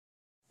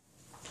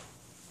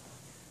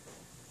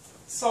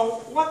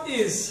So what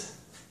is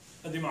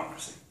a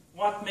democracy?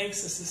 What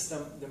makes a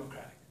system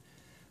democratic?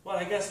 Well,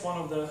 I guess one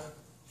of the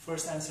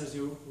first answers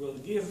you will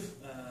give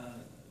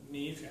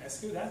me if I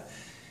ask you that,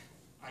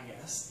 I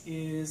guess,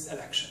 is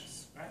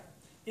elections, right?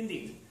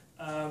 Indeed.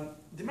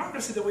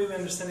 Democracy, the way we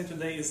understand it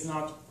today, is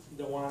not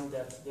the one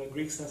that the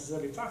Greeks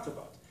necessarily talked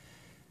about.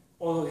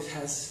 Although it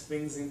has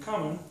things in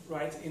common,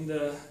 right? In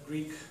the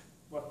Greek,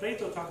 what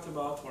Plato talked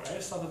about, or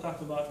Aristotle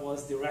talked about,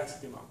 was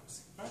direct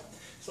democracy, right?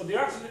 So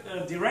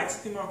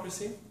direct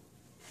democracy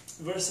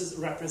versus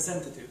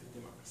representative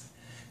democracy.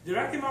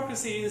 Direct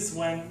democracy is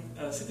when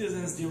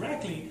citizens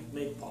directly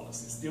make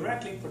policies,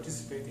 directly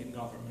participate in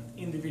government,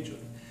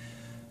 individually,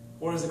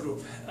 or as a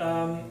group.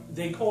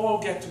 They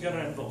all get together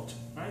and vote,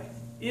 right?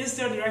 Is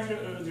there direct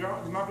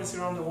democracy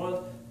around the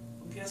world?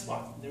 Well, guess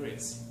what? There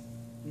is.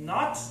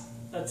 Not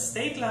at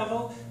state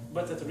level,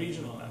 but at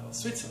regional level.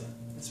 Switzerland.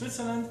 In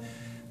Switzerland,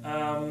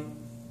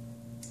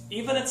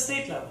 even at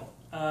state level,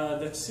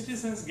 the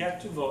citizens get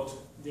to vote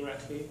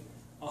directly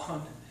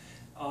on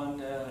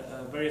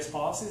various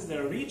policies.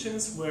 There are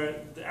regions where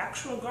the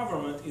actual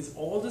government is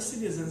all the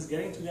citizens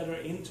getting together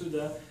into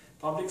the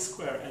public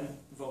square and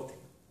voting.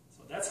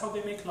 So that's how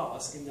they make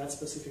laws in that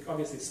specific,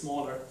 obviously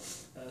smaller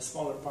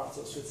parts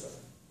of Switzerland.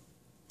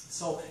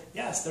 So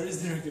yes, there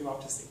is direct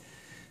democracy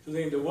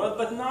today in the world,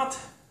 but not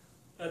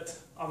at,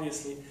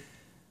 obviously,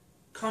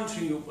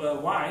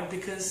 country-wide,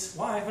 because,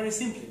 why? Very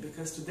simply,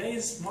 because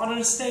today's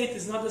modern state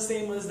is not the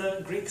same as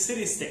the Greek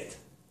city-state.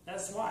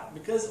 That's why,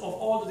 because of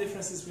all the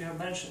differences we have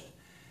mentioned.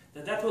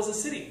 That was a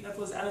city, that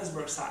was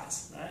Ellensburg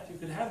size, right? You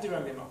could have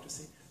direct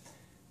democracy.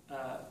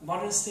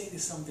 Modern state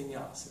is something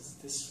else, it's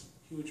this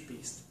huge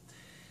beast.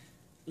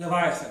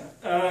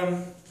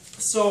 Leviathan.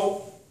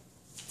 So,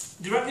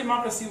 direct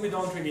democracy, we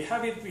don't really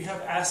have it, we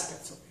have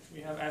aspects of it.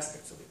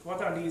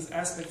 What are these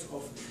aspects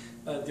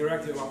of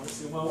direct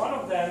democracy? Well, one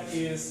of them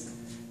is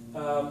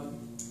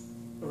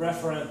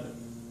referendum.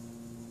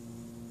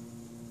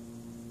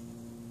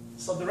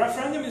 So the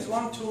referendum is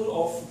one tool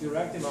of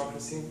direct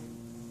democracy,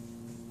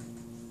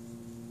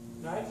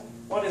 right?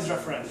 What is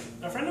referendum?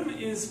 Referendum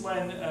is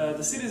when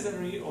the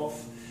citizenry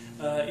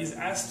is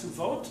asked to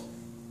vote,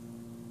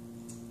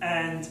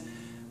 and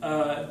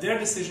their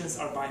decisions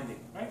are binding,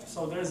 right?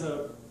 So there's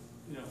a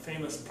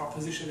famous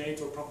Proposition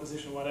 8 or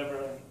Proposition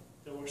whatever, and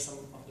there were some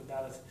on the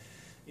ballot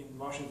in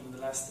Washington in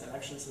the last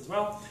elections as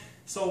well.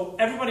 So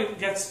everybody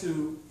gets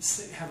to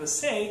have a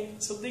say,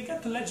 so they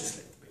get to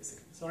legislate,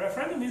 basically. So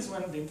referendum is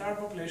when the entire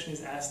population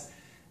is asked,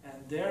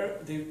 and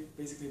they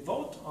basically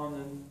vote on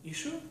an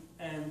issue,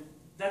 and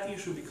that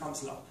issue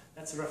becomes law.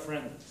 That's a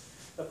referendum.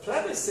 A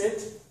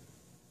plebiscite,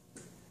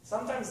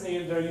 sometimes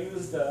they're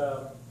used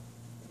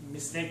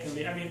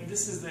mistakenly. I mean,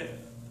 this is the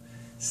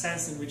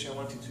sense in which I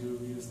want you to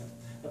use them.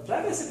 A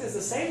plebiscite is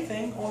the same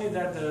thing, only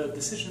that the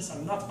decisions are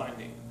not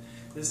binding.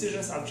 The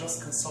decisions are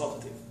just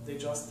consultative. The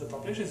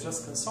population is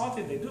just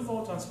consulted, they do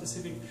vote on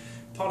specific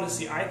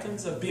policy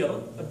items. A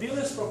bill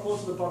is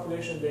proposed to the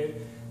population,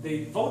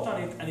 they vote on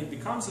it and it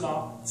becomes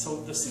law,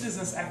 so the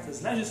citizens act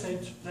as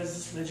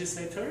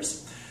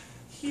legislators.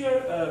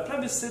 Here,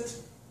 plebiscite,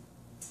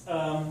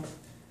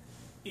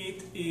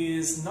 it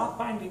is not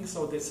binding,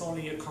 so it's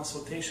only a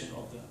consultation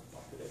of the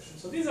population.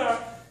 So these are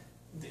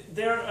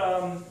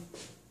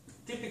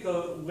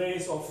typical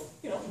ways of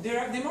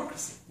direct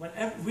democracy.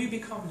 Whenever we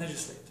become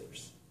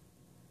legislators,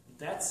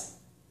 that's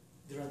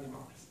direct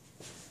democracy.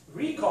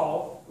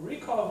 Recall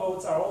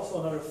votes are also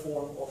another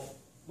form of,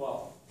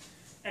 well,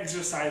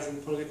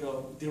 exercising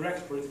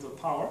direct political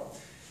power.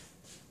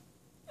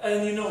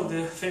 And you know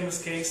the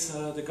famous case,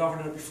 the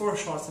governor before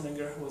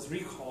Schwarzenegger was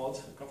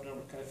recalled, the governor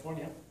of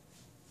California.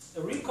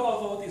 A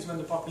recall vote is when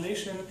the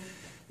population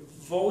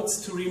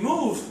votes to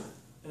remove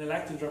an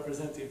elected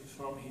representative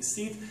from his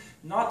seat.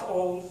 Not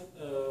all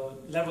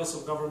levels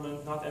of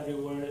government, not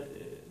everywhere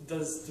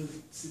do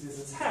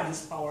citizens have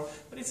this power,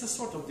 but it's a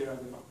sort of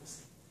direct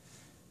democracy.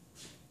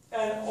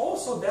 And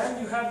also then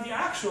you have the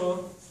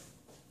actual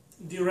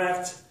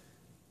direct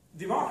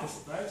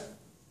democracy, right?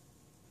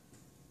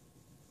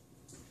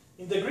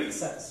 In the Greek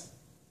sense.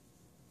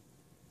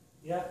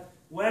 Yeah?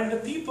 When the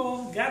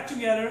people get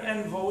together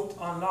and vote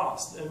on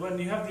laws, when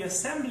you have the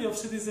assembly of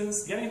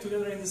citizens getting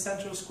together in the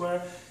central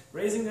square,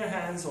 raising their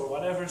hands or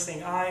whatever,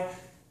 saying aye,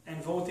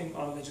 and voting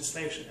on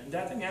legislation. And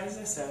that, again, as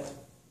I said,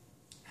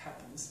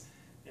 happens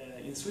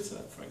in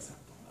Switzerland, for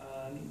example.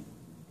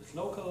 With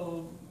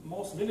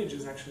most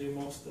villages, actually,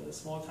 most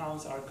small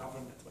towns are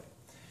governed that way.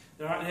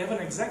 They have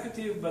an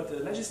executive, but the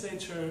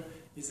legislature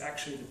is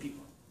actually the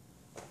people.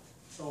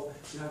 So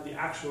you have the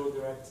actual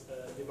direct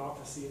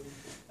democracy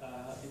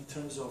in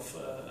terms of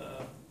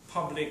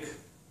public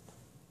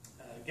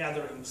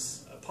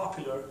gatherings,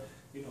 popular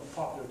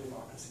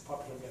democracy,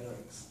 popular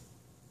gatherings.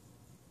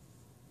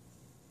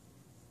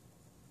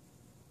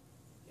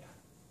 Yeah.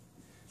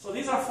 So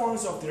these are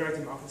forms of direct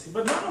democracy,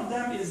 but none of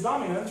them is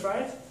dominant,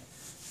 right?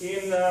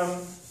 In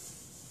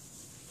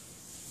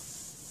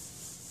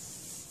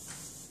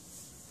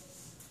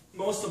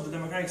most of the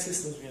democratic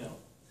systems we know.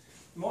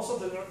 Most of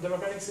the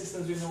democratic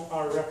systems we know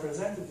are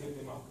representative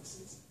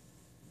democracies.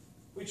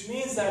 Which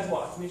means that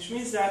what? Which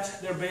means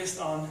that they're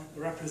based on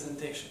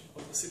representation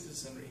of the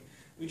citizenry.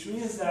 Which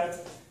means that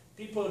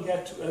people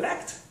get to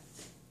elect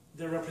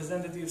their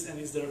representatives, and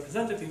it's the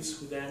representatives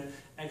who then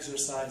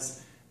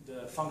exercise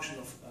the function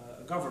of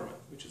government,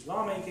 which is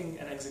lawmaking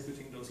and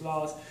executing those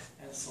laws,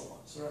 and so on.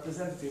 So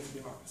representative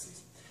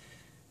democracies.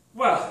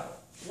 Well,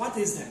 what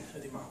is then a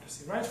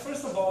democracy, right?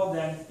 First of all,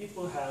 then, it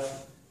will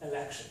have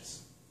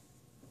elections.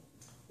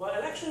 Well,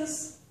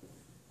 elections,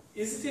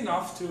 is it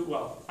enough to,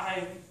 well,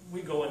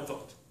 we go and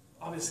vote.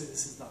 Obviously,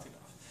 this is not enough.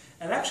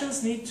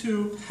 Elections need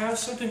to have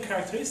certain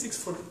characteristics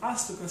for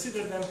us to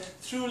consider them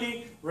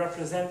truly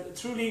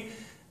true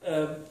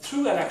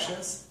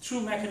elections,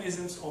 true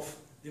mechanisms of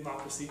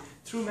democracy,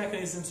 true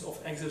mechanisms of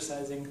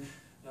exercising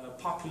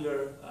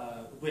popular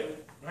will,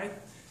 right?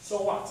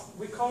 So what?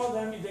 We call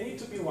them, they need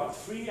to be what?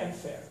 Free and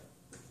fair.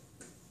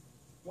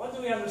 What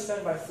do we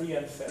understand by free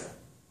and fair?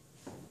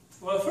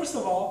 Well, first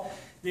of all,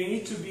 they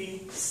need to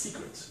be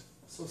secret.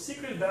 So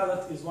secret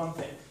ballot is one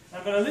thing.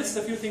 I'm going to list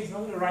a few things, I'm not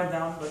going to write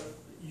down, but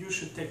you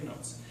should take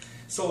notes.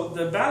 So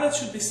the ballot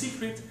should be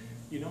secret,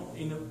 you know,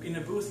 in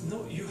a booth.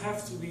 No, you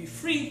have to be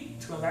free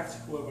to elect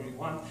whoever you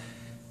want.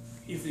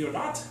 If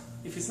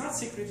it's not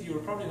secret, you're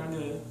probably not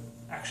going to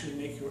actually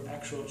make your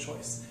actual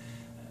choice.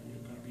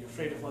 You're going to be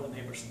afraid of what the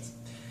neighbor says.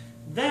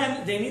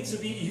 Then there needs to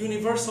be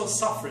universal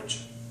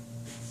suffrage.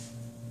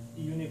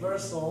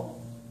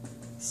 Universal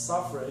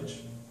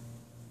suffrage.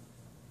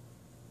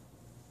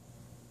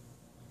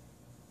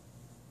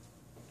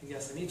 I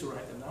guess I need to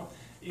write them now.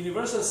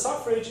 Universal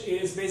suffrage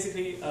is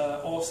basically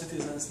all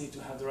citizens need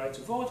to have the right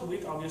to vote,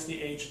 with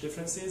obviously age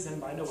differences. And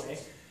by the way,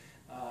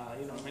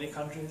 you know, in many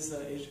countries,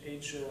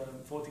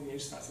 voting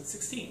age starts at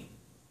 16.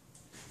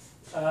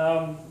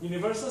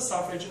 Universal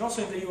suffrage, and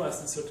also in the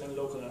US in certain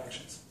local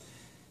elections.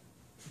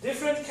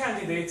 Different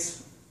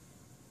candidates.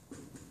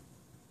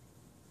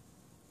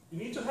 You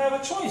need to have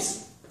a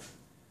choice.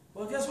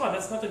 Well, guess what?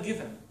 That's not a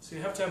given. So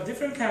you have to have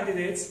different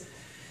candidates.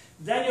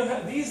 Then you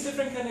have, these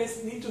different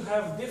candidates need to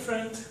have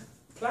different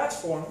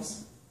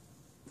platforms.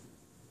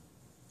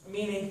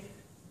 Meaning,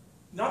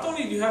 not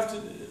only do you have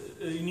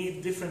to, you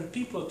need different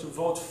people to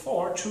vote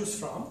for, choose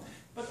from,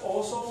 but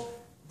also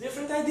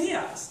different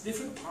ideas,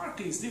 different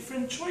parties,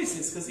 different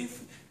choices. Because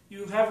if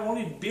you have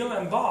only Bill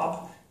and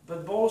Bob,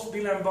 but both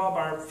Bill and Bob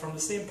are from the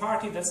same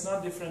party, that's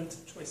not different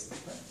choices,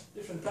 right?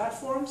 Different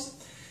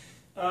platforms.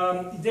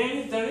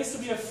 There needs to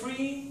be a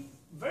free,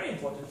 very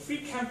important, free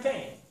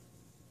campaign.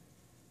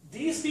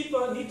 These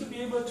people need to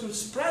be able to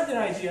spread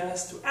their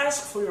ideas, to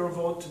ask for your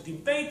vote, to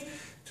debate,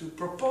 to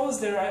propose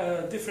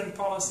their different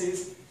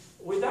policies.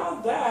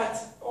 Without that,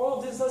 all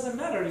of this doesn't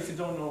matter if you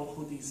don't know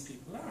who these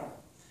people are.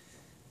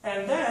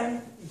 And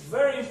then,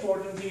 very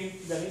importantly,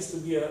 there needs to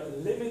be a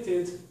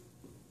limited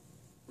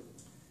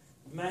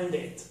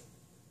mandate.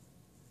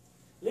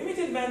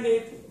 Limited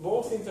mandate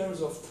both in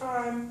terms of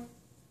time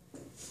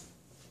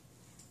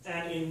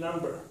and in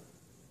number.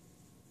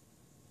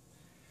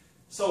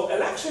 So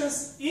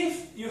elections,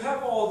 if you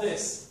have all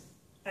this,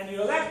 and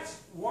you elect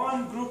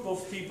one group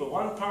of people,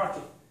 one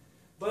party,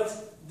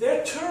 but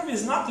their term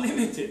is not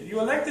limited, you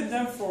elected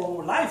them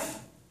for life,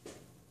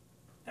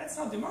 that's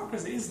not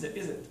democracy, is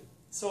it?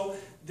 So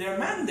their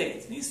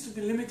mandate needs to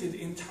be limited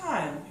in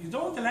time. You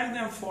don't elect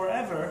them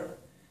forever,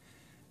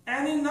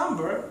 and in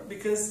number,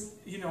 because,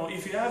 you know,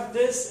 if you have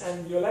this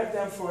and you elect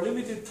them for a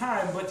limited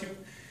time, but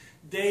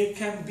they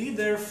can be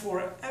there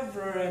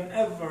forever and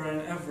ever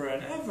and ever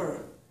and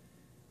ever,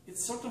 it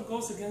sort of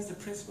goes against the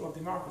principle of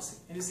democracy.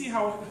 And you see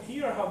how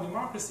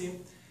democracy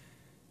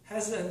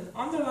has an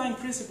underlying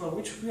principle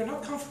which we are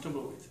not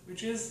comfortable with,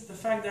 which is the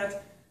fact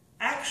that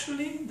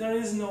actually there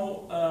is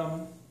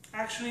no,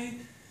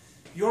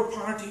 your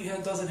party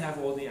doesn't have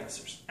all the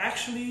answers.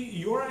 Actually,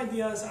 your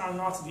ideas are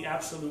not the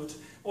absolute,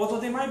 although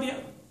they might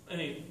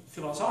be,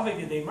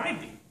 philosophically they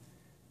might be.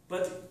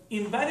 But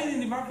embedded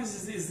in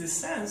democracy is this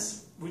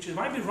sense, which it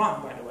might be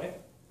wrong, by the way,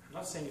 I'm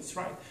not saying it's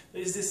right,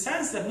 there is this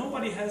sense that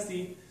nobody has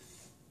the,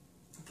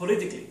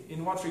 politically,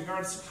 in what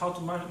regards how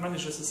to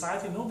manage a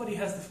society, nobody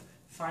has the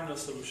final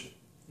solution.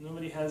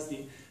 Nobody has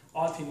the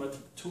ultimate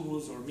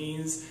tools or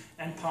means,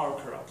 and power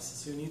corrupts,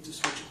 so you need to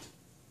switch it.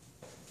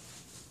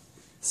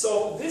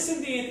 So this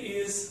indeed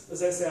is,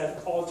 as I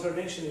said,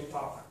 alternation in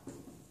power.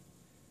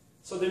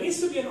 So there needs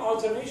to be an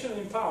alternation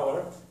in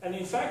power, and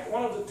in fact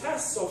one of the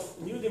tests of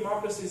new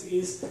democracies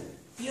is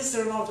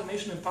there an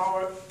alternation in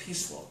power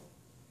peacefully?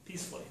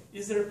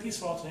 Is there a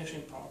peaceful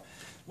alternation in power?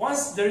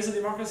 Once there is a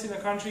democracy in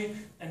a country,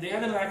 and they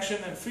have an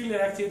election and freely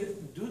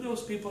elected, do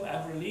those people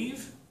ever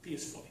leave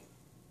peacefully?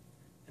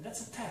 And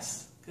that's a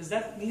test, because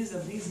that means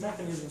that these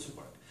mechanisms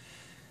work.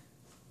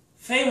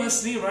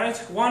 Famously, right,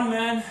 one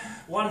man,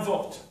 one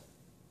vote,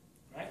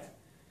 right?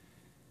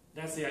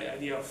 That's the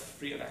idea of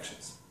free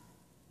elections.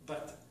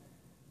 But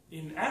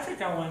in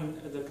Africa,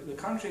 when the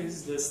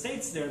countries, the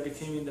states there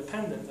became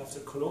independent after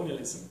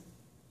colonialism,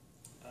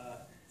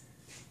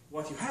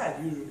 what you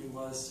had usually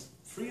was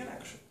free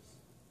elections.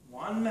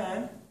 One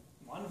man,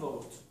 one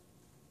vote,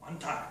 one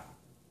time.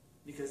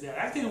 Because they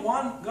elected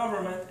one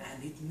government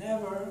and it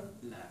never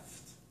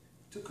left.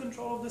 Took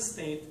control of the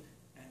state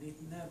and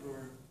it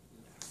never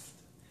left.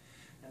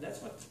 And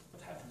that's what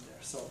happened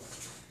there. So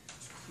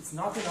it's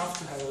not enough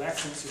to have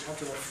elections, you have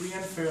to have free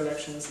and fair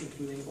elections,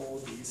 including all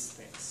these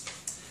things.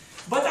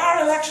 But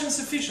are elections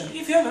sufficient?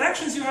 If you have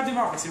elections, you have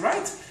democracy,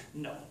 right?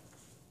 No.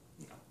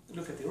 No.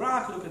 Look at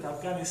Iraq, look at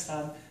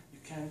Afghanistan, you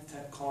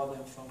can't call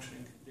them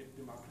functioning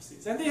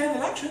democracies. And they had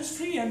elections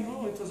free, and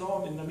oh, it was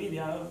all in the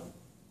media,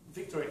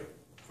 victory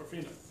for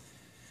freedom.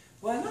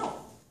 Well,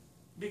 no.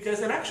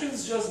 Because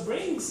elections just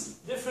brings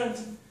different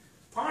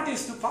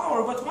parties to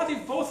power, but what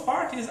if both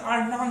parties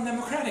are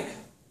non-democratic?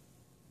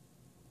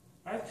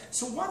 Right?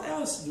 So what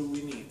else do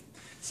we need?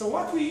 So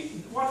what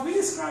we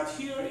described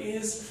here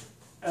is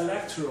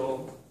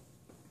electoral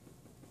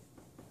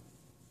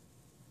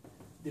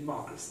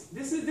democracy.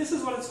 This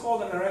is what it's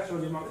called, an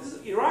electoral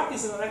democracy. Iraq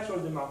is an electoral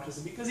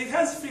democracy because it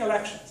has free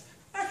elections.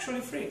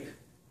 Actually free.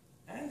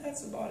 And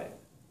that's about it.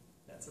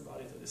 That's about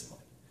it at this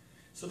point.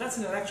 So that's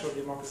an electoral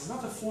democracy. It's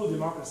not a full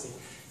democracy.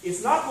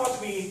 It's not what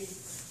we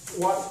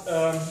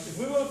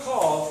will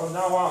call from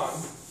now on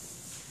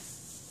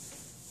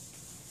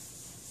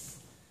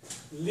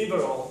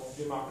liberal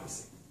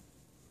democracy.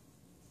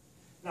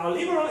 Now,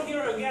 liberal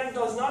here again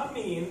does not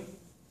mean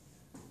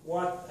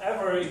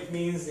whatever it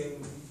means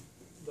in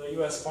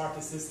the US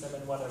party system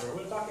and whatever.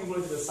 We're talking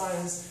political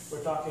science,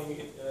 we're talking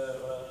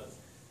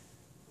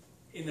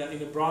in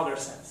a broader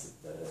sense.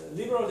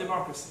 Liberal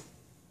democracy,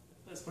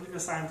 as political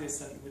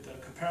scientists and with a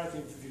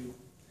comparative view.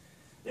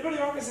 Liberal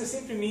democracy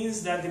simply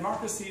means that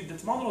democracy,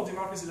 that model of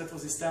democracy that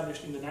was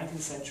established in the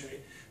 19th century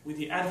with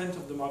the advent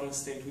of the modern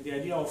state, with the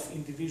idea of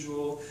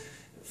individual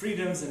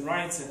freedoms and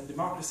rights and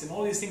democracy and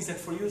all these things that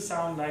for you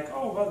sound like,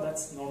 oh, well,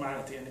 that's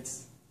normality. And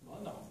it's, well,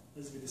 no,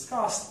 as we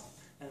discussed,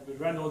 and we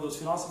read all those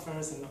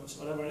philosophers and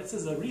whatever, this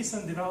is a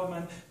recent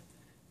development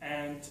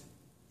and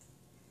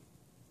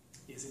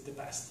is it the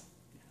best?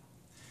 Yeah.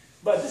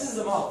 But this is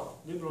the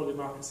model, liberal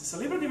democracy. So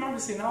liberal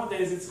democracy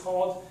nowadays,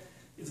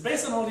 it's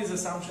based on all these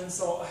assumptions,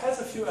 so it has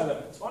a few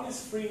elements. One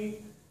is free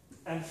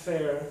and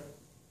fair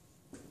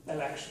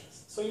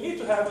elections. So you need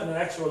to have an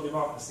electoral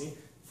democracy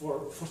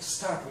to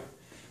start with.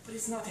 But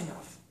it's not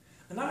enough.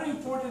 Another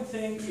important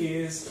thing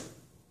is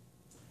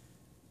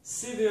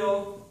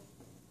civil,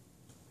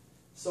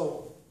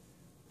 so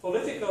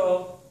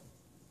political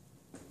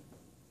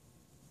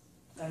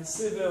and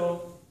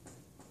civil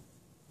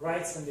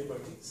rights and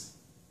liberties.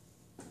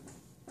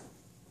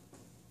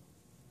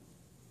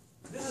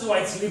 This is why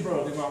it's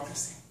liberal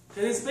democracy.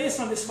 Because it's based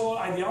on this whole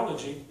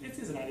ideology. It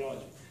is an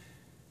ideology.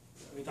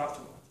 We talked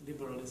about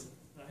liberalism.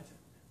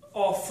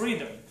 Of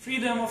freedom.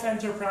 Freedom of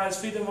enterprise,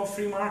 freedom of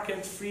free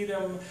market,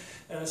 freedom,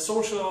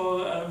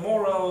 social,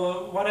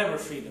 moral, whatever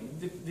freedom.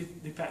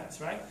 Depends,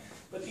 right?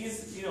 But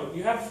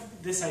you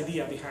have this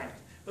idea behind it.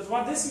 But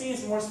what this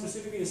means more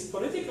specifically is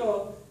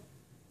political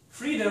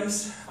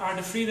freedoms are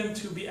the freedom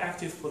to be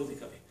active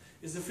politically.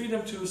 It's the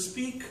freedom to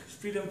speak,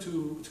 freedom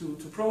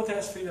to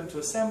protest, freedom to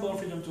assemble,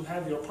 freedom to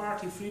have your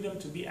party, freedom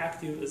to be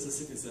active as a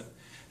citizen.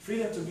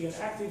 Freedom to be an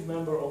active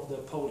member of the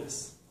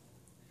polis.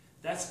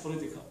 That's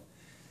political.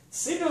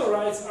 Civil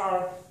rights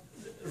are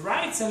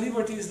rights and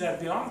liberties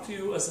that belong to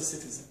you as a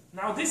citizen.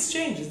 Now this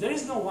changes. There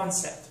is no one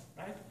set,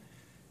 right?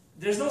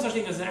 There's no such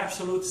thing as an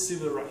absolute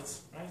civil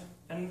rights, right?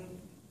 And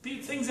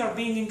things are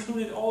being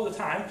included all the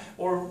time,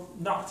 or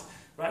not,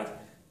 right?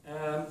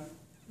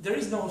 There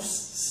is no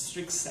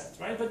strict set,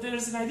 right? But there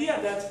is an idea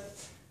that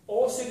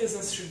all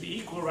citizens should be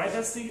equal, right?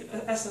 That's the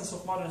essence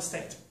of modern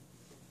state.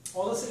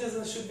 All the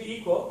citizens should be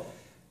equal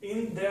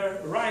in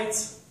their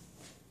rights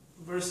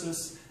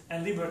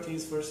and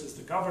liberties versus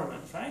the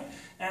government, right?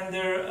 And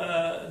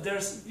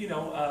there's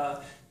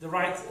the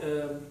right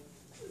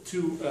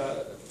to,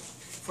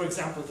 for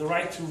example, the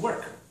right to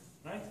work,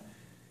 right?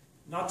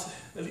 Not,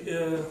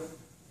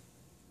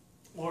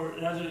 or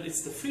rather,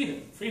 it's the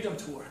freedom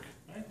to work,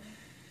 right?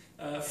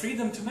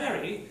 Freedom to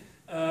marry.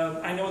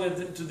 I know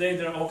that today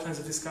there are all kinds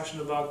of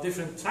discussion about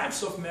different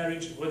types of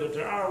marriage, whether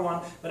there are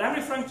one, but I'm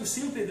referring to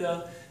simply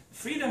the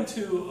freedom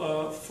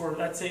to, for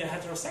let's say a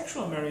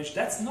heterosexual marriage.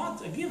 That's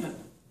not a given.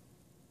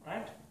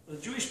 Right? The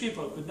Jewish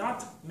people could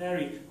not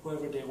marry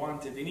whoever they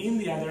wanted. In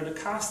India, there are the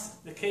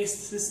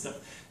caste system.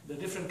 The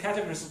different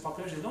categories of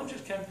population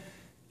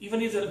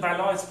even if by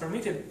law it's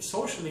permitted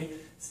socially,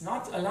 it's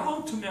not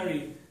allowed to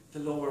marry the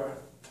lower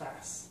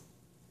class.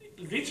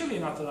 Literally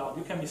not allowed.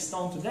 You can be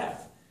stoned to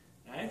death.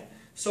 Right?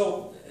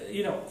 So,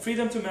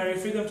 freedom to marry,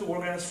 freedom to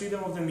organize,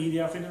 freedom of the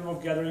media, freedom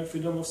of gathering,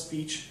 freedom of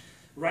speech,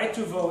 right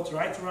to vote,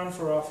 right to run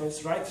for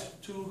office, right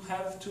to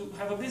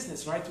have a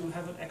business, right to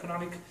have an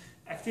economic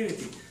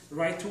activity,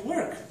 right to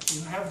work.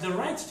 You have the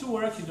right to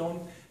work. You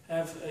don't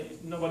have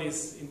nobody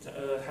has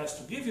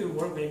to give you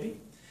work, maybe.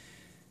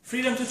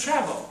 Freedom to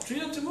travel,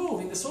 freedom to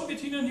move. In the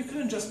Soviet Union, you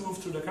couldn't just move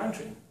through the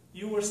country.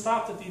 You were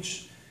stopped at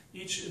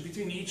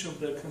between each of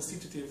the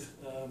constitutive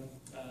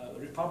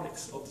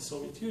republics of the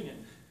Soviet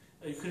Union.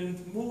 You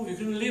couldn't move. You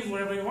couldn't live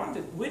wherever you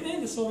wanted within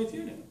the Soviet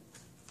Union.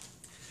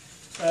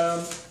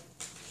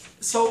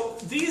 So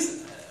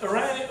these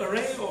array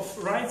of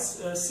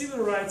rights,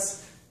 civil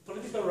rights,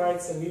 political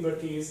rights and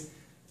liberties,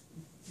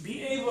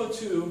 be able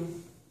to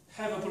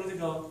have a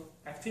political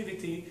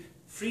activity,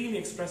 freely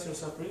express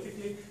yourself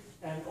politically,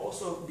 and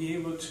also be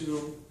able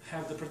to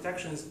have the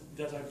protections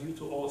that are due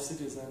to all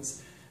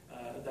citizens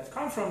that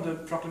come from the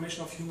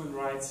Proclamation of Human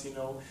Rights, you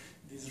know,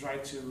 this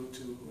right to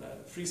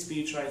free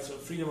speech, right to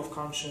freedom of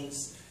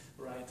conscience,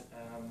 right,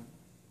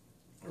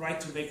 right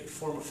to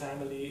form a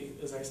family.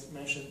 As I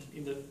mentioned,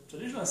 in the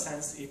traditional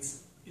sense,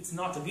 it's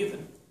not a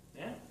given,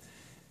 yeah,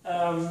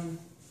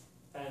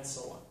 and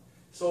so on.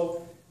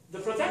 So the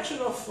protection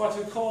of what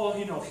we call,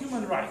 you know,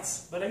 human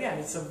rights, but again,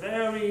 it's a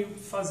very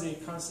fuzzy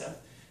concept.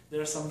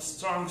 There are some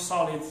strong,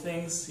 solid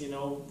things, you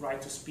know,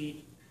 right to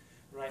speak,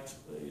 right,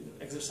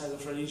 exercise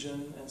of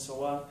religion, and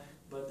so on.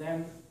 But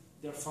then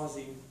there are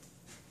fuzzy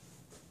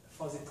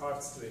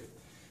parts to it.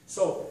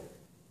 So,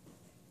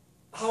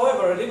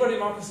 however, a liberal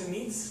democracy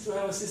needs to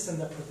have a system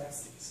that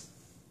protects these.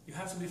 You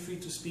have to be free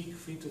to speak,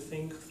 free to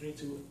think, free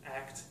to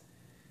act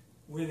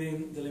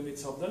within the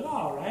limits of the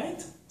law,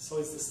 right? So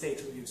it's the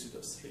state who gives you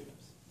those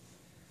freedoms.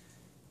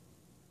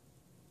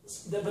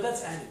 But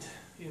that's ended.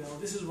 You know,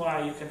 this is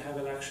why you can have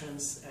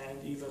elections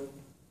and even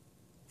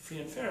free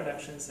and fair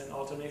elections and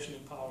alternation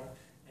in power,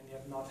 and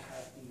yet not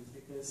have these,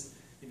 because,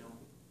 you know,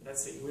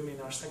 let's say women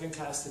are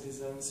second-class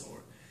citizens,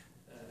 or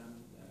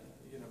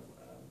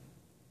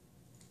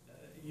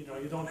you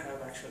don't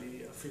have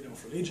actually freedom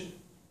of religion,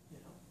 you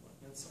know,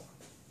 and so on.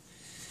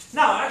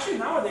 Now, actually,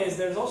 nowadays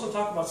there's also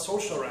talk about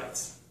social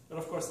rights, but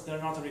of course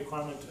they're not a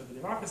requirement of a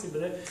democracy.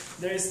 But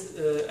there is,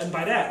 and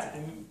by that,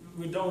 and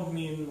we don't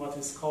mean what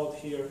is called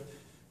here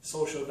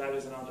social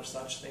values and other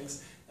such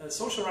things.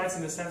 Social rights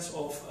in the sense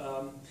of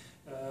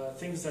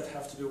things that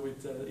have to do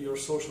with your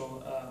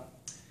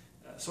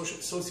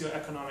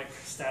socioeconomic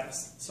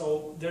status.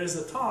 So there is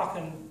a talk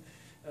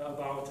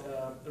about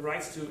the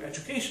right to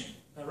education,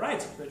 a right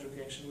to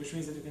education, which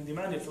means that you can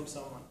demand it from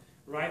someone.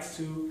 Right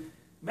to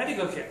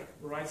medical care,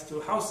 right to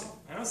housing.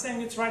 I'm not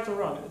saying it's right or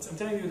wrong. I'm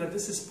telling you that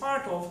this is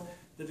part of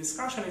the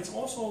discussion. It's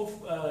also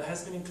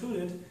has been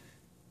included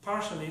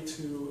partially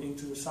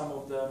into some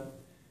of the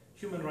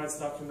human rights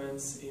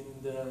documents in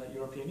the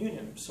European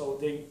Union. So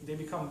they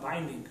become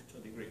binding to a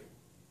degree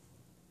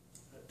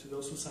to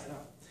those who sign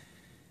up.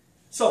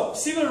 So,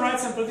 civil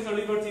rights and political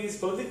liberties,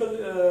 political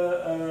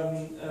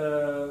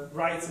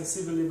rights and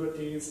civil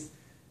liberties,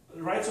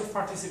 rights of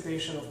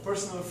participation, of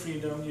personal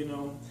freedom, you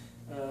know,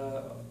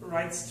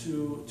 rights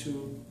to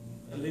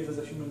live as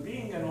a human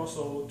being, and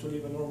also to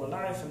live a normal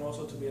life, and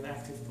also to be an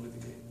active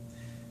politically.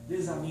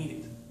 These are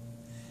needed.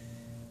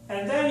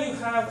 And then you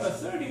have a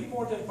third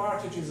important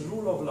part, which is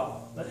rule of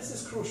law. Now this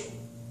is crucial.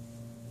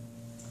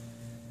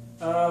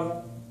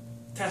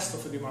 Test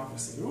of a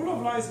democracy. Rule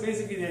of law is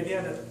basically the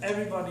idea that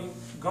everybody,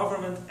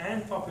 government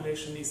and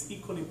population, is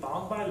equally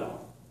bound by law.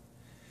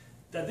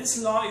 That this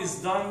law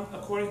is done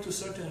according to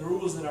certain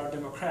rules that are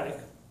democratic,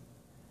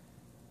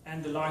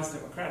 and the law is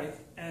democratic,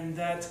 and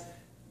that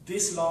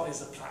this law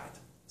is applied.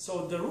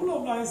 So the rule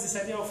of law is this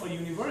idea of a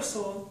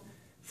universal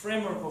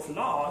framework of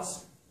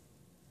laws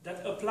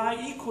that apply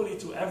equally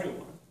to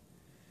everyone.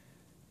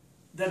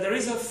 That there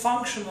is a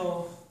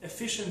functional,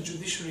 efficient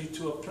judiciary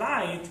to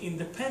apply it,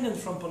 independent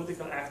from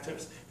political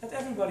actors, that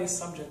everybody is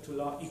subject to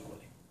law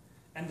equally,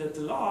 and that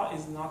the law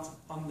is not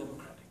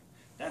undemocratic.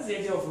 That's the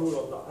idea of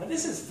rule of law. And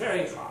this is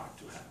very hard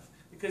to have,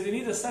 because you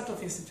need a set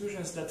of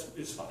institutions that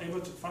is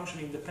able to function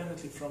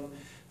independently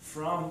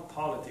from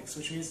politics,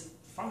 which means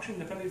function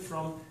independently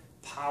from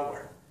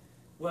power.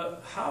 Well,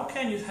 how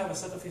can you have a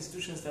set of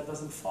institutions that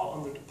doesn't fall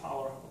under the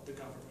power of the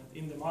government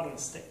in the modern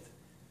state,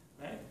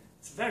 right?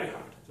 It's very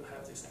hard to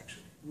have this,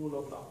 actually, rule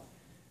of law.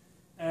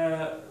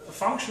 A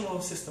functional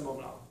system of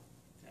law.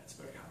 That's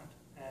very hard.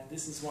 And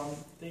this is one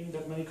thing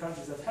that many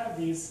countries that have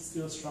these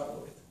still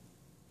struggle with.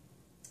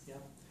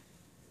 Yeah.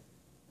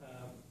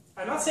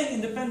 I'm not saying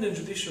independent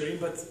judiciary,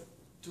 but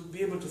to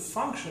be able to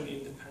function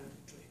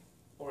independently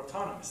or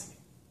autonomously.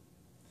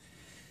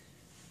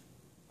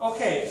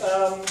 Okay,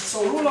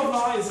 so rule of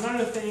law is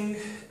another thing.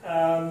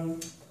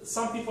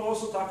 Some people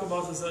also talk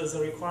about this as a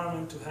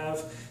requirement to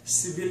have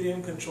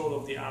civilian control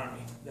of the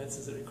army. That's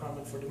as a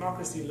requirement for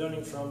democracy,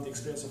 learning from the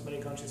experience of many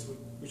countries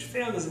which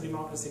failed as a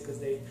democracy because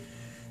the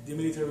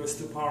military was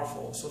too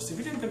powerful. So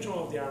civilian control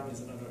of the army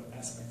is another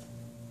aspect.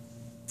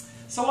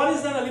 So what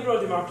is then a liberal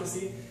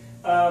democracy?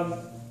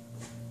 A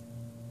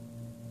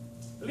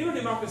liberal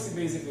democracy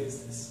basically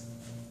is this.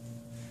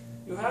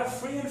 You have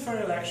free and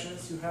fair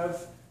elections, you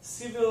have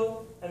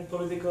civil and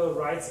political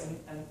rights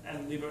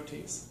and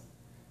liberties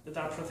that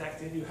are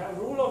protected. You have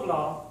rule of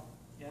law,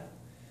 yeah,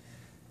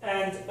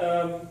 and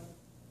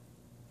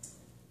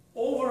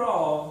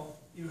overall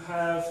you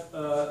have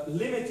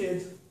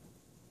limited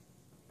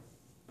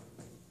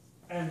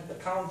and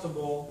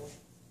accountable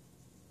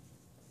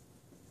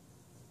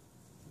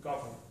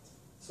government.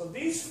 So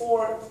these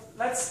four,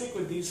 let's stick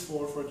with these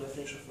four for the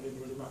definition of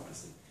liberal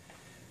democracy.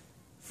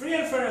 Free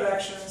and fair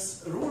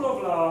elections, rule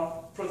of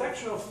law,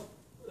 protection of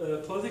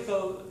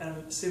political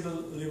and civil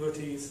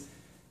liberties,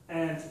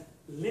 and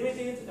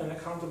limited and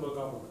accountable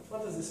government.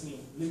 What does this mean,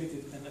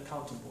 limited and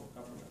accountable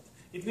government?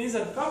 It means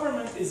that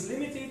government is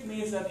limited,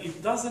 means that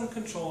it doesn't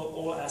control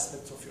all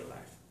aspects of your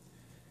life.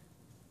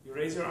 You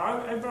raise your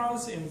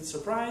eyebrows in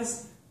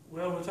surprise.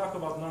 Well, we'll talk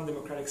about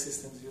non-democratic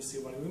systems, you'll see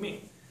what we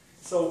mean.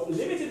 So,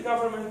 limited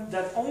government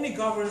that only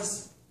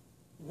governs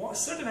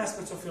certain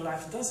aspects of your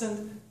life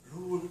doesn't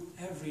rule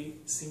every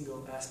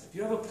single aspect.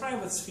 You have a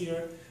private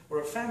sphere,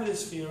 or a family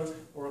sphere,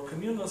 or a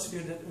communal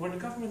sphere where the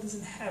government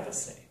doesn't have a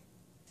say.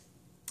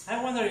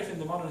 I wonder if in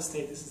the modern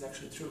state this is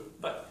actually true.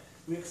 But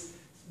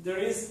there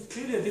is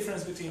clearly a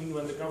difference between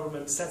when the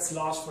government sets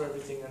laws for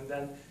everything and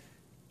then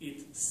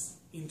it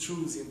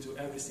intrudes into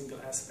every single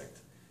aspect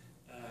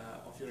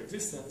of your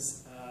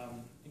existence,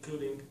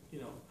 including,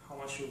 how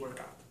much you work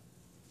out.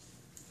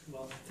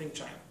 Well, think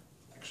China.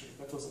 Actually,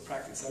 that was a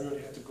practice. I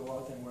really had to go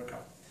out and work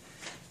out.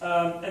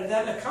 And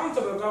then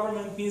accountable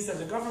government means that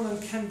the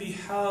government can be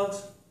held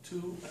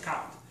to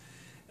account.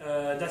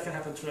 That can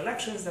happen through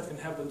elections, that can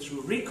happen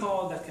through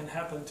recall, that can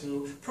happen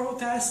through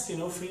protest,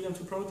 freedom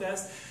to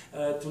protest,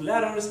 to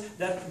letters.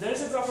 That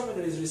there's a government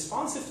that is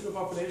responsive to the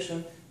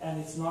population and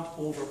it's not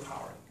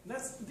overpowering.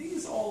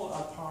 These all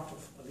are part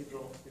of a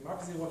liberal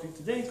democracy. What we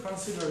today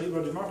consider a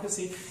liberal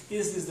democracy.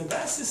 Is this the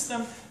best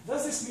system?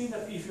 Does this mean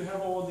that if you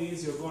have all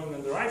these, you're going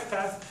on the right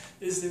path?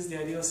 Is this the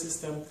ideal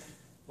system?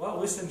 Well,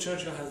 Winston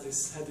Churchill had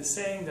this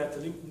saying that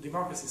the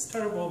democracy is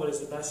terrible, but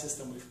it's the best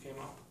system we've came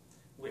up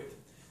with.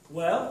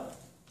 Well,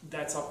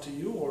 that's up to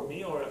you or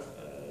me or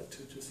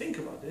to think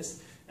about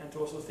this and to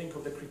also think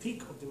of the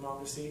critique of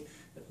democracy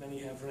that many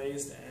have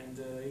raised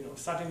and,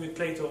 starting with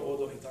Plato,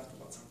 although he talked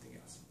about something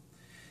else.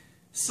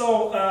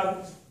 So,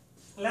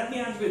 let me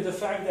end with the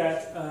fact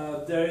that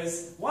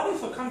what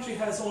if a country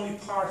has only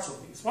parts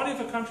of these? What if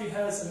a country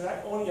has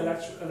only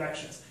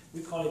elections?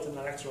 We call it an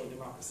electoral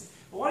democracy.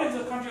 But what if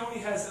the country only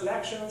has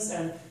elections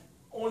and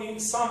only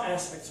some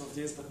aspects of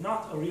this, but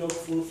not a real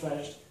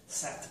full-fledged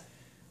set?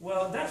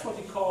 Well, that's what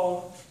we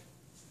call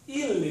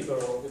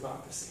illiberal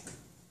democracy.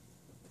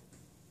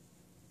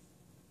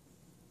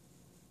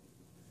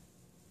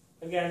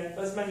 Again,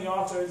 as many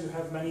authors, you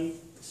have many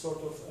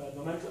sort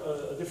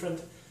of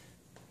different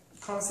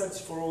concepts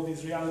for all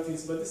these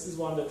realities, but this is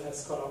one that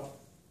has caught up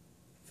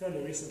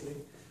fairly recently.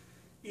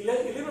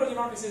 Illiberal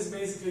democracy is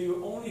basically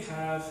you only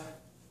have,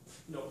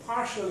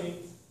 partially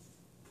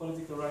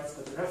political rights,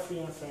 but you have free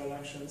and fair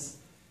elections,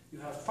 you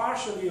have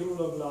partially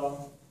rule of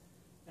law,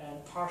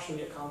 and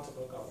partially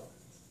accountable government.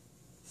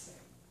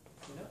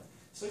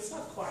 So it's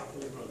not quite a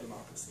liberal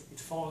democracy. It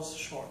falls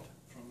short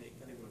from being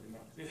a liberal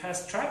democracy. It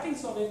has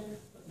trappings of it,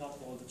 but not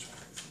all the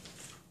trappings.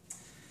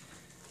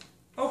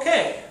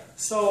 Okay,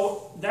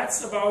 so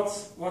that's about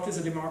what is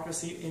a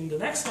democracy. In the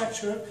next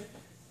lecture,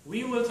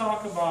 we will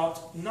talk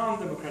about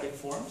non-democratic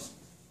forms.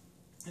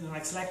 In the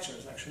next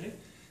lectures, actually.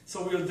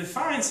 So we'll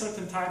define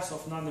certain types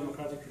of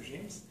non-democratic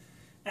regimes,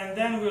 and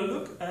then we'll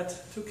look at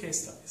two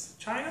case studies,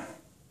 China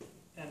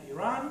and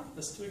Iran,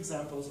 as two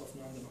examples of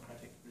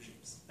non-democratic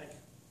regimes. Thank you.